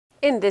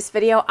In this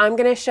video, I'm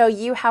going to show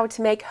you how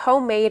to make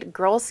homemade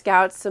Girl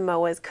Scout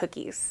Samoas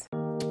cookies.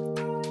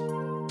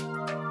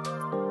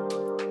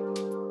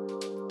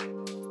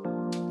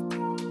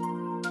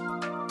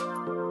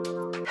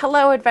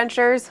 Hello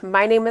adventurers,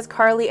 my name is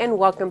Carly and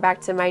welcome back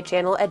to my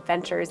channel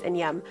Adventures in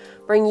Yum,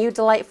 bringing you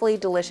delightfully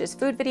delicious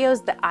food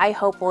videos that I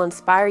hope will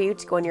inspire you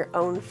to go on your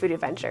own food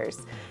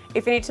adventures.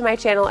 If you're new to my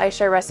channel, I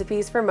share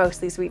recipes for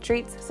mostly sweet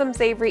treats, some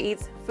savory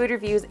eats, food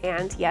reviews,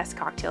 and yes,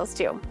 cocktails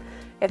too.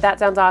 If that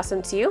sounds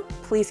awesome to you,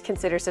 please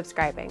consider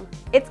subscribing.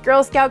 It's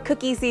Girl Scout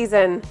cookie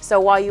season, so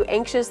while you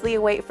anxiously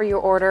wait for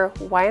your order,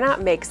 why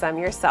not make some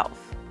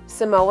yourself?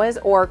 Samoas,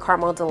 or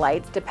caramel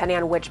delights, depending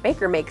on which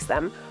baker makes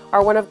them,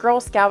 are one of Girl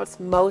Scout's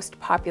most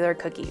popular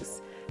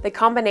cookies. The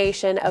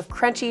combination of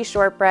crunchy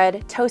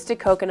shortbread, toasted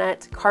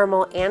coconut,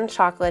 caramel, and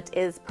chocolate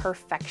is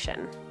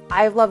perfection.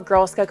 I've loved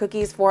Girl Scout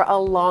cookies for a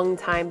long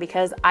time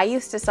because I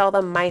used to sell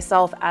them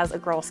myself as a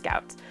Girl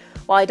Scout.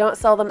 While I don't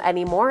sell them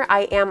anymore,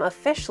 I am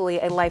officially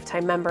a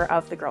lifetime member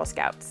of the Girl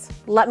Scouts.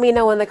 Let me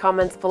know in the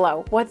comments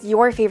below, what's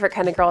your favorite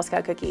kind of Girl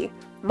Scout cookie?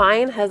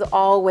 Mine has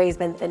always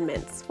been Thin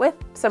Mints, with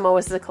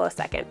Samoas as a close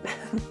second.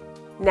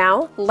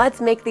 Now,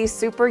 let's make these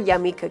super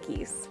yummy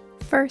cookies.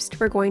 First,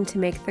 we're going to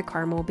make the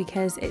caramel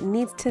because it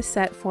needs to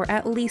set for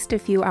at least a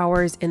few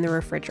hours in the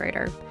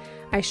refrigerator.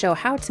 I show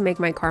how to make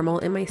my caramel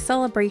in my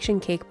Celebration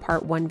Cake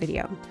Part 1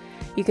 video.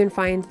 You can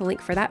find the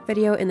link for that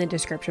video in the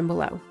description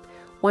below.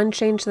 One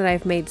change that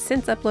I've made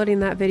since uploading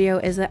that video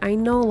is that I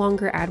no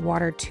longer add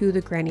water to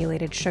the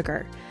granulated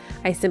sugar.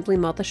 I simply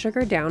melt the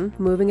sugar down,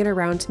 moving it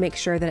around to make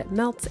sure that it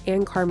melts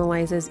and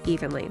caramelizes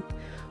evenly.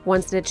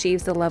 Once it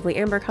achieves the lovely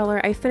amber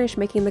color, I finish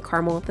making the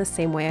caramel the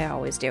same way I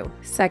always do.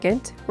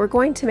 Second, we're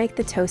going to make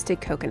the toasted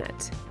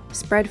coconut.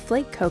 Spread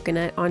flake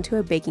coconut onto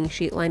a baking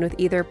sheet lined with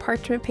either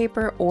parchment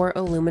paper or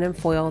aluminum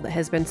foil that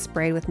has been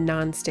sprayed with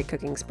non-stick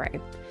cooking spray.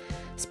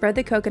 Spread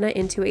the coconut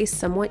into a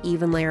somewhat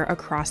even layer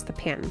across the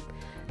pan.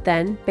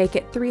 Then bake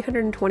at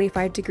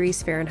 325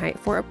 degrees Fahrenheit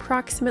for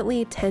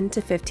approximately 10 to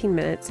 15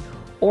 minutes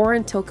or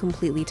until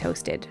completely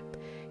toasted.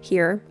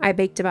 Here, I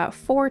baked about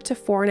 4 to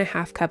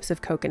 4.5 cups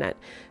of coconut,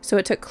 so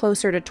it took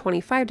closer to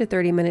 25 to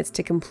 30 minutes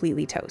to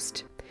completely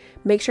toast.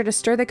 Make sure to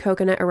stir the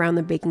coconut around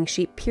the baking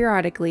sheet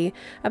periodically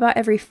about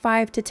every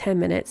 5 to 10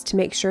 minutes to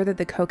make sure that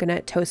the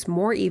coconut toasts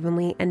more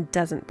evenly and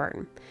doesn't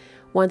burn.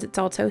 Once it's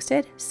all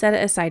toasted, set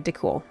it aside to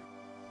cool.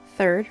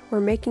 Third, we're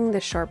making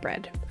the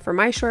shortbread. For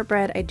my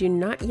shortbread, I do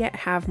not yet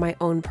have my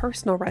own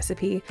personal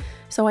recipe,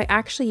 so I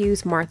actually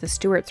use Martha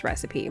Stewart's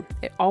recipe.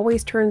 It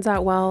always turns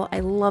out well, I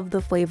love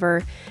the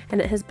flavor,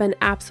 and it has been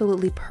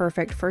absolutely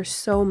perfect for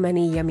so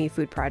many yummy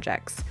food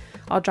projects.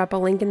 I'll drop a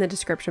link in the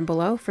description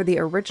below for the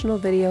original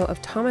video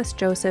of Thomas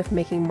Joseph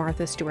making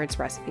Martha Stewart's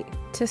recipe.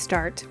 To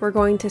start, we're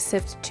going to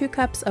sift 2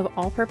 cups of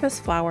all-purpose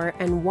flour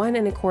and 1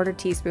 1/4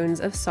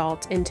 teaspoons of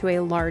salt into a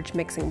large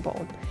mixing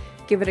bowl.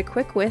 Give it a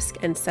quick whisk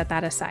and set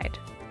that aside.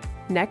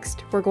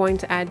 Next, we're going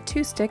to add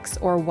 2 sticks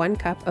or 1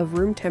 cup of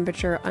room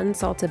temperature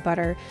unsalted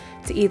butter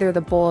to either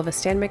the bowl of a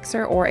stand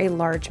mixer or a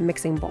large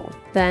mixing bowl.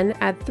 Then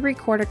add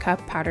 3/4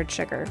 cup powdered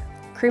sugar.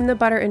 Cream the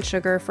butter and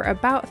sugar for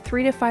about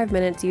 3 to 5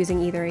 minutes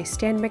using either a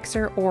stand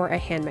mixer or a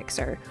hand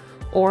mixer.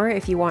 Or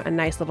if you want a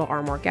nice little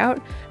arm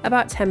workout,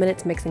 about 10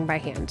 minutes mixing by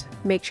hand.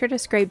 Make sure to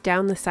scrape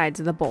down the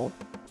sides of the bowl.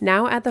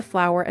 Now add the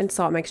flour and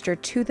salt mixture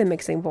to the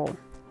mixing bowl.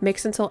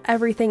 Mix until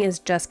everything is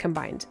just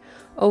combined.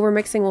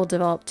 Overmixing will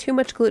develop too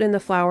much gluten in the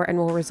flour and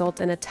will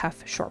result in a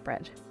tough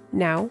shortbread.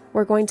 Now,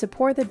 we're going to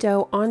pour the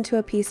dough onto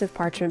a piece of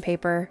parchment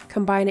paper,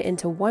 combine it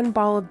into 1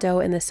 ball of dough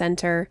in the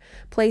center,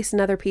 place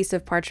another piece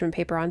of parchment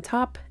paper on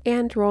top,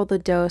 and roll the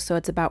dough so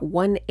it's about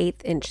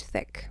 1/8 inch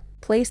thick.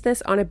 Place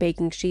this on a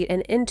baking sheet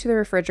and into the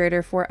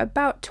refrigerator for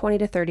about 20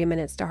 to 30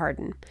 minutes to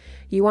harden.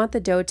 You want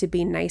the dough to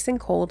be nice and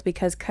cold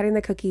because cutting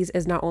the cookies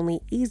is not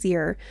only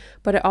easier,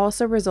 but it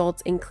also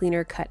results in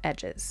cleaner cut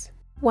edges.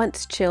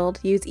 Once chilled,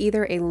 use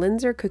either a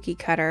Linzer cookie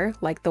cutter,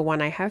 like the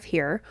one I have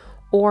here,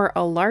 or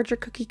a larger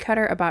cookie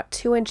cutter about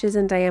 2 inches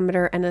in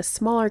diameter and a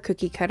smaller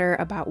cookie cutter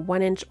about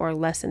 1 inch or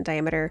less in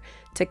diameter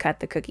to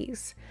cut the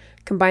cookies.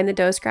 Combine the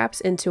dough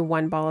scraps into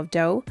 1 ball of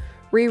dough,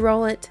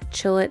 re-roll it,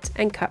 chill it,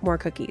 and cut more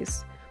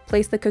cookies.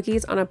 Place the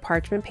cookies on a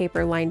parchment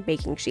paper lined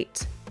baking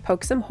sheet.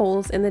 Poke some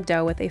holes in the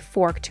dough with a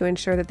fork to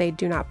ensure that they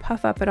do not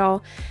puff up at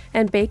all,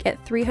 and bake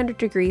at 300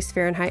 degrees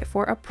Fahrenheit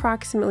for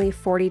approximately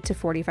 40 to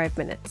 45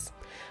 minutes.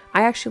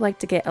 I actually like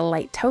to get a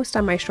light toast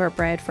on my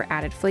shortbread for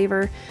added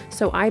flavor,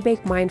 so I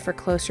bake mine for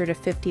closer to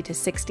 50 to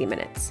 60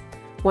 minutes.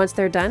 Once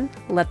they're done,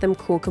 let them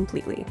cool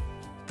completely.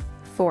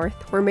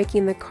 Fourth, we're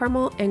making the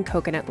caramel and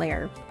coconut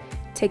layer.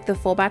 Take the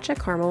full batch of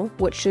caramel,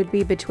 which should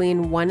be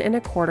between 1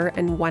 1/4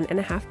 and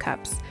 1.5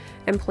 cups,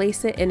 and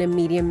place it in a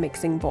medium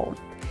mixing bowl.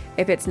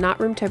 If it's not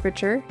room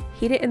temperature,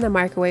 heat it in the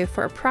microwave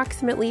for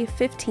approximately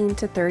 15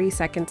 to 30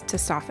 seconds to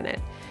soften it.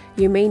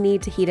 You may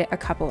need to heat it a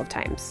couple of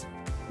times.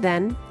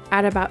 Then,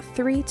 add about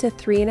 3 to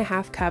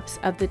 3.5 cups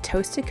of the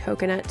toasted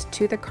coconut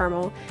to the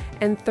caramel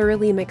and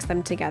thoroughly mix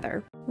them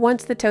together.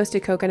 Once the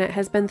toasted coconut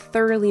has been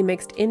thoroughly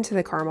mixed into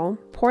the caramel,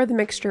 pour the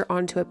mixture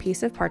onto a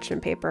piece of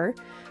parchment paper,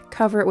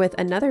 cover it with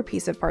another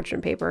piece of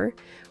parchment paper,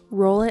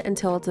 Roll it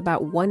until it's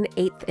about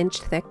 1/8 inch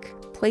thick.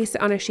 Place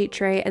it on a sheet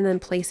tray and then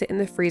place it in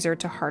the freezer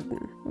to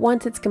harden.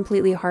 Once it's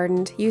completely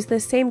hardened, use the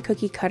same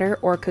cookie cutter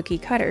or cookie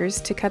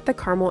cutters to cut the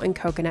caramel and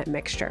coconut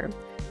mixture.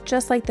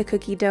 Just like the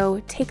cookie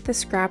dough, take the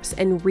scraps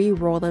and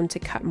re-roll them to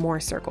cut more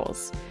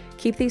circles.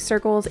 Keep these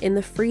circles in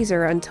the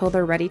freezer until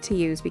they're ready to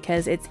use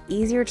because it's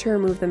easier to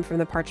remove them from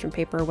the parchment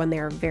paper when they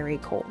are very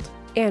cold.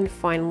 And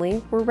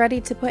finally, we're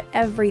ready to put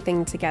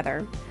everything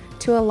together.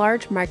 To a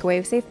large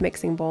microwave-safe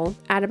mixing bowl,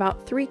 add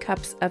about 3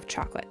 cups of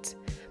chocolate.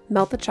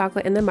 Melt the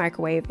chocolate in the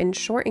microwave in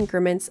short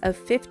increments of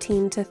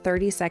 15 to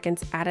 30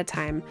 seconds at a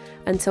time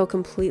until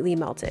completely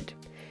melted.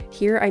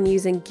 Here I'm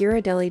using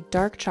Ghirardelli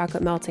dark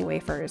chocolate melting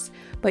wafers,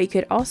 but you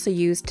could also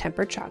use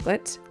tempered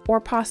chocolate, or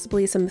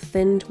possibly some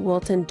thinned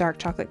Wilton dark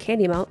chocolate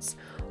candy melts,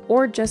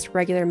 or just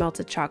regular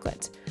melted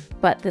chocolate.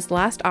 But this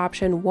last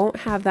option won't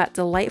have that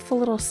delightful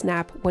little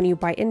snap when you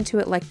bite into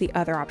it like the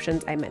other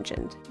options I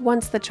mentioned.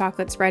 Once the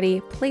chocolate's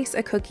ready, place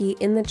a cookie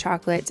in the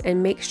chocolate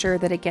and make sure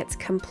that it gets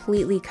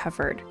completely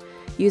covered.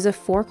 Use a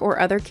fork or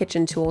other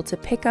kitchen tool to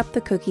pick up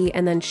the cookie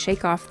and then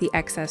shake off the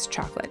excess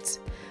chocolate.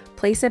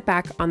 Place it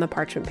back on the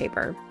parchment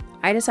paper.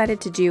 I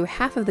decided to do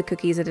half of the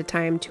cookies at a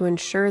time to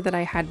ensure that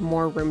I had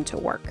more room to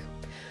work.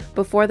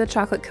 Before the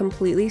chocolate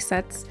completely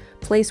sets,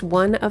 place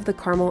one of the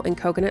caramel and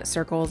coconut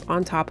circles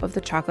on top of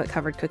the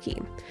chocolate-covered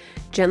cookie.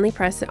 Gently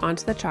press it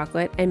onto the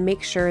chocolate and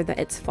make sure that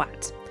it's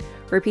flat.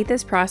 Repeat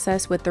this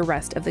process with the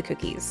rest of the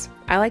cookies.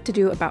 I like to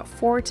do about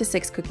 4 to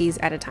 6 cookies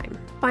at a time.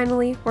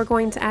 Finally, we're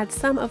going to add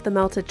some of the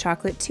melted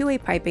chocolate to a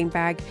piping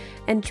bag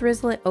and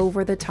drizzle it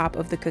over the top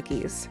of the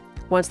cookies.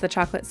 Once the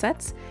chocolate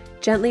sets,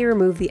 gently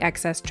remove the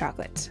excess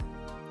chocolate.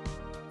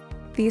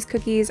 These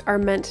cookies are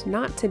meant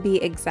not to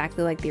be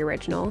exactly like the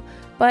original,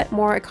 but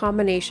more a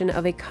combination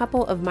of a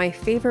couple of my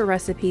favorite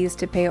recipes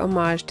to pay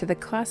homage to the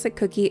classic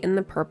cookie in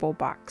the purple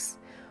box.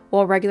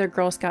 While regular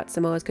Girl Scout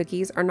Samoas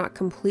cookies are not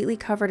completely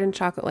covered in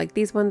chocolate like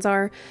these ones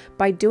are,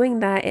 by doing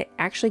that it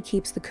actually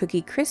keeps the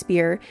cookie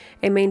crispier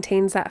and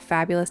maintains that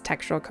fabulous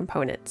textural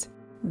component.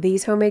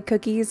 These homemade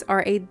cookies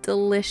are a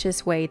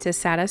delicious way to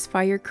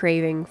satisfy your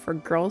craving for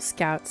Girl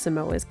Scout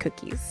Samoas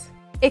cookies.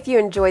 If you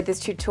enjoyed this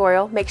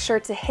tutorial, make sure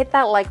to hit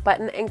that like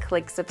button and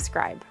click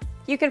subscribe.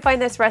 You can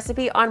find this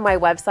recipe on my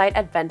website,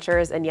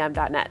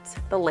 adventuresandyum.net.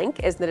 The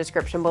link is in the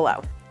description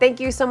below. Thank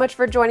you so much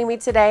for joining me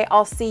today.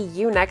 I'll see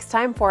you next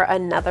time for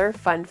another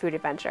fun food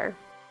adventure.